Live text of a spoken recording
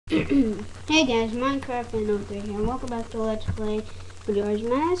Hey guys, Minecraft and over here, and welcome back to Let's Play Majora's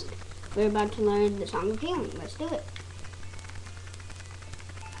Mask. We're about to learn the Song of Healing. Let's do it.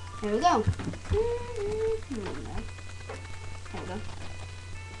 Here we go. There we go.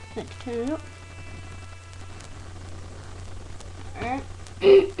 Let's turn it up. Alright.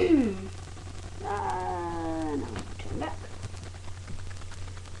 Now turn back.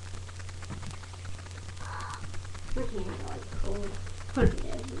 My hands are like cold. Put it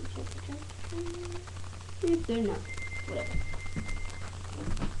there. If they're not, whatever.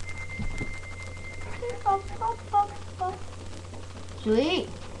 Sweet,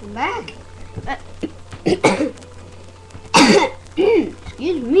 I'm back.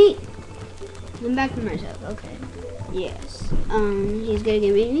 Excuse me. I'm back for myself. Okay. Yes. He's gonna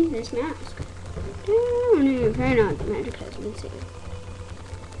give me this mask. Turn on the magic has been saved.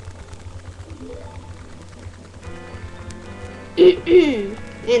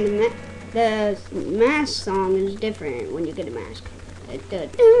 And the mask song is different when you get a mask. It does.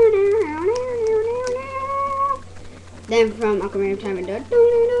 Then from Ocarina of Time it does.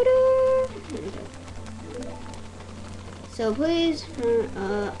 So please,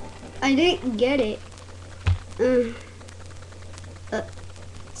 I didn't get it.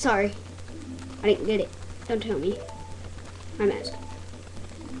 Sorry, I didn't get it. Don't tell me. My mask.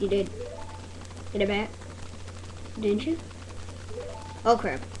 You did. Get it back, didn't you? Oh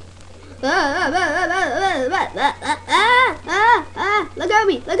crap. Look at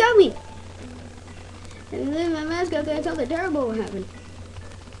me, look at me. And then my mask got there, something terrible will happen.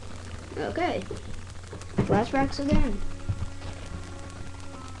 Okay. Flashbacks again.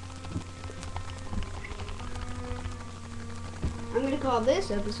 I'm gonna call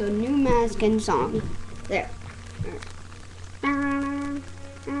this episode New Mask and Song. There.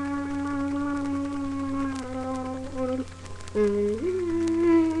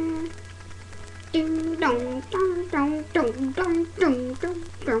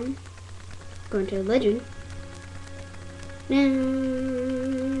 Going to legend. No.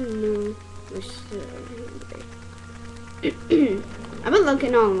 I've been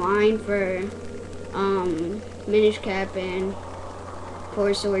looking online for Minish Cap and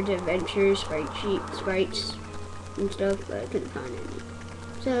Four Swords Adventures sprites and stuff, but I couldn't find any.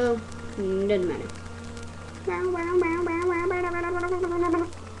 So it doesn't matter.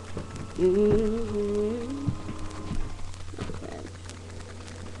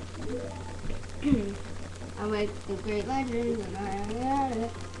 I'll make the great legend and I got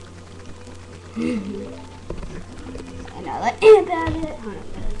it. And I'll let Ant have it.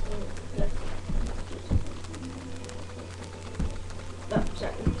 Oh,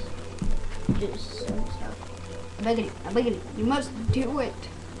 sorry. Just some stuff. I'm begging you. You must do it.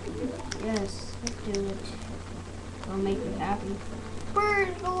 Yes, do it. I'll make it happen.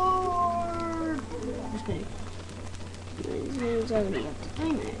 Praise the Lord! Just kidding. It's already up to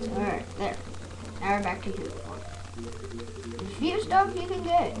 3 minutes. Alright, there. Now we're back to here. There's a few stuff you can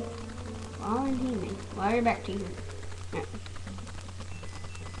get while in healing. While you're back to here. Right.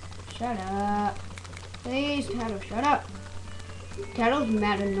 Shut up. Please, Tattle, shut up. Tattle's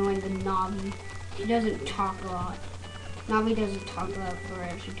mad annoying than Navi. She doesn't talk a lot. Navi doesn't talk a lot for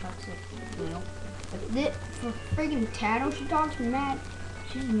her. She talks a little. But for friggin' Tattle, she talks mad.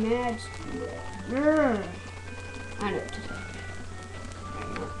 She's mad. Grr. I know what to say.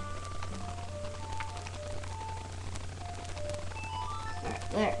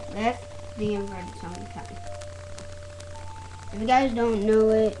 Alright, there. That's the inverted song kind. If you guys don't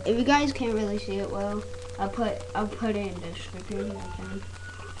know it, if you guys can't really see it well, I'll put it in the description. Okay.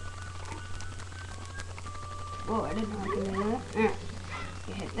 Whoa, I didn't know I could do that. Alright.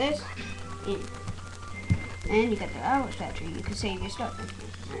 You hit this, in. And you got the owl statue. You can save your stuff.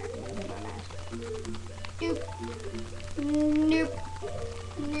 Alright, I'm gonna go nice. Doop. Nope.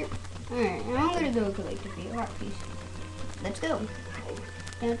 Nope. Alright, now I'm gonna go collect a few heart pieces. Let's go.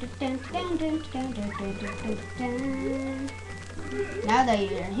 Now that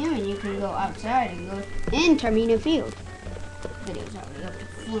you're human, you can go outside and go in Termina Field. The video's already up to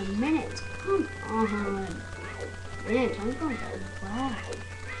 4 minutes. Come on. Man, I'm going to fly.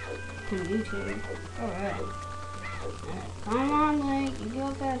 On YouTube. Alright. Come on, Link. You go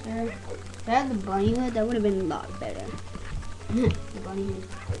faster. If I had the bunny hood, that would have been a lot better. The bunny hood.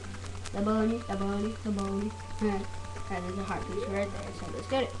 The bunny. Alright, there's a heart piece right there, so let's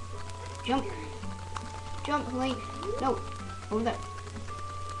get it. Jump. Jump, Link. No. Over there.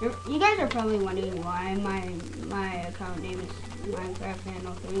 You guys are probably wondering why my account name is Minecraft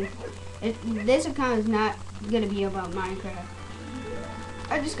Vandal 3. This account is not gonna be about Minecraft.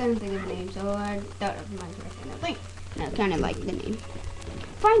 I just couldn't think of a name, so I thought of Minecraft Vandal 3. And I kind of like the name.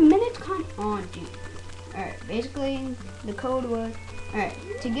 5 minutes? Come on, dude. Alright, basically, the code was... Alright,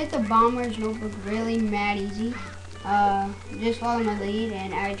 to get the Bomber's Notebook really mad easy, just follow my lead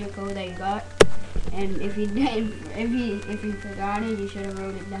and add your code that you got. And if you did, if you forgot it, you should have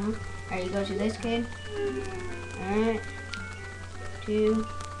wrote it down. Alright, you go to this kid. Alright. 2,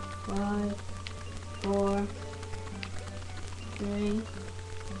 5, 4, 3.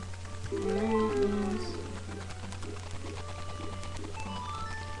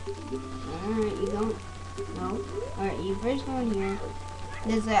 Alright, you don't. No. Alright, you first go in here.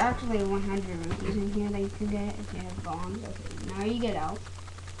 There's actually 100 rupees in here that you can get if you have bombs. Okay, now you get out.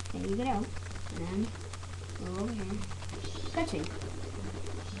 Then you get out. And then go over here. Cutscene.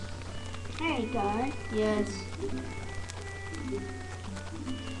 Hey, guard. Yes.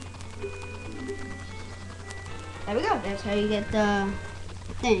 There we go. That's how you get the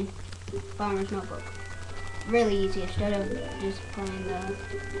thing. Bomber's Notebook. Really easy instead of just playing the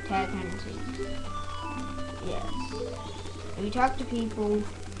tag kind of thing. Yes. If you talk to people,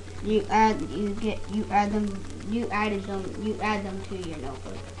 you add them to your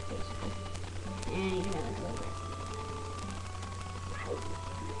notebook, basically. And you can like a little bit.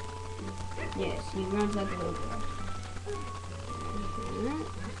 Yes, he runs like a little bit.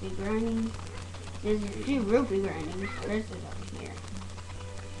 Be grinding. There's a few rupee grindings. First is up here.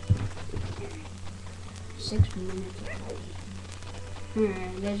 6 minutes.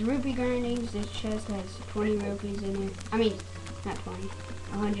 Alright, there's rupee grindings. This chest has 20 rupees in it. I mean, not 20.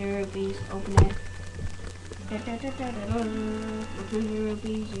 100 rupees. Open it. 100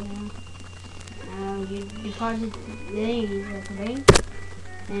 rupees, you deposit these like a bank.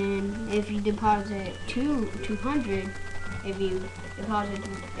 And if you deposit 200, if you deposit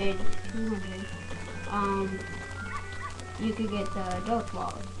 200, you could get the adult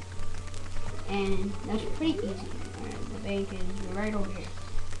wallet. And that's pretty easy. The bank is right over here.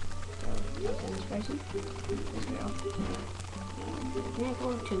 So, that's this person. This girl.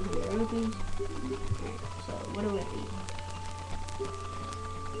 Nickel, 200 rupees. Alright, so what do we have?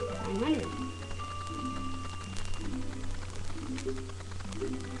 900.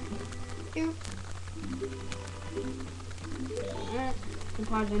 Alright,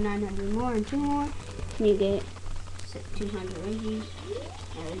 deposit 900 more and 2 more. And you get 200 rupees.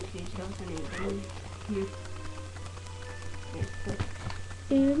 And if you don't find anything here.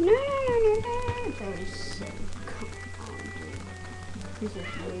 37. Come on, dude. This is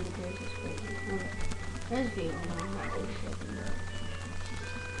really the greatest way. Okay. Let's be on how to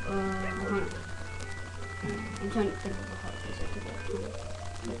hold on. I'm trying to think of how to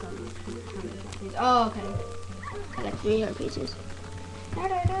pieces. Oh, okay. I got 300 pieces. No, I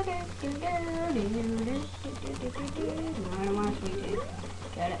don't want to sweet it.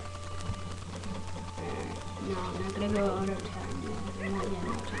 Got it. No, I'm not gonna go out of time. No, I'm not getting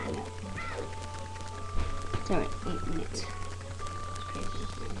out of time yet. It's alright, 8 minutes. It's crazy.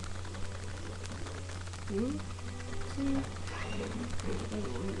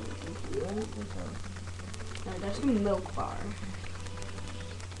 No, that's a milk bar.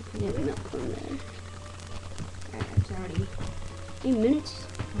 Get milk from there. Alright, it's already 8 minutes.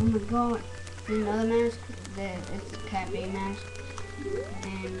 Oh my god. There's another mask. It's a cafe mask.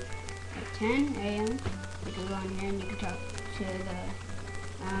 And at 10 a.m. you can go in here and you can talk to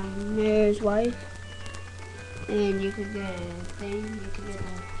the mayor's wife. And you could get a thing. You could get a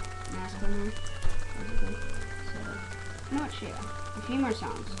mask on there. Basically. So, not yeah. A few more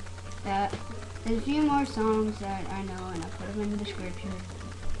songs. There's a few more songs that I know and I'll put them in the description.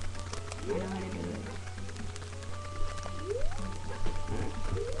 I know how to do it.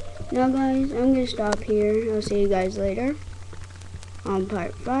 Now guys, I'm gonna stop here. I'll see you guys later on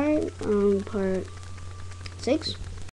part 5, part 6.